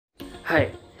Hi,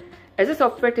 as a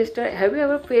software tester, have you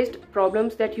ever faced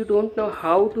problems that you don't know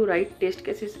how to write test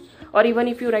cases? Or even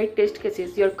if you write test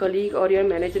cases, your colleague or your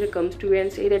manager comes to you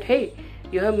and say that, hey,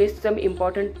 you have missed some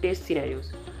important test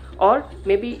scenarios. Or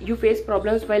maybe you face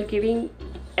problems while giving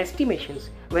estimations,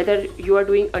 whether you are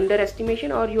doing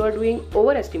underestimation or you are doing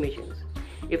overestimations.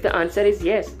 If the answer is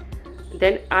yes,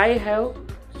 then I have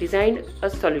designed a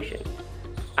solution.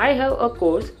 I have a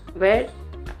course where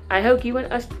I have given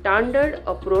a standard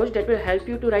approach that will help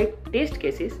you to write test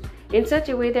cases in such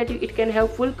a way that it can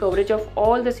have full coverage of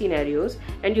all the scenarios,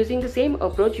 and using the same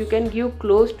approach you can give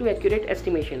close to accurate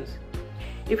estimations.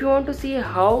 If you want to see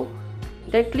how,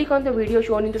 then click on the video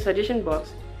shown in the suggestion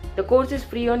box. The course is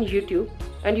free on YouTube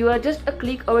and you are just a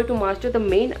click away to master the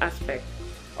main aspect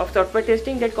of software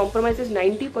testing that compromises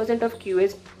 90% of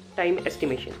QA's time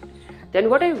estimation. Then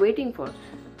what are you waiting for?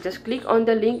 Just click on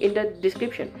the link in the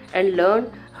description and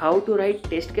learn how to write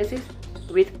test cases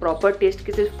with proper test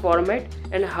cases format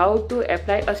and how to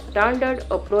apply a standard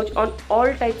approach on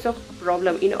all types of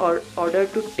problem in order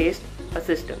to test a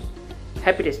system.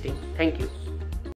 Happy testing. Thank you.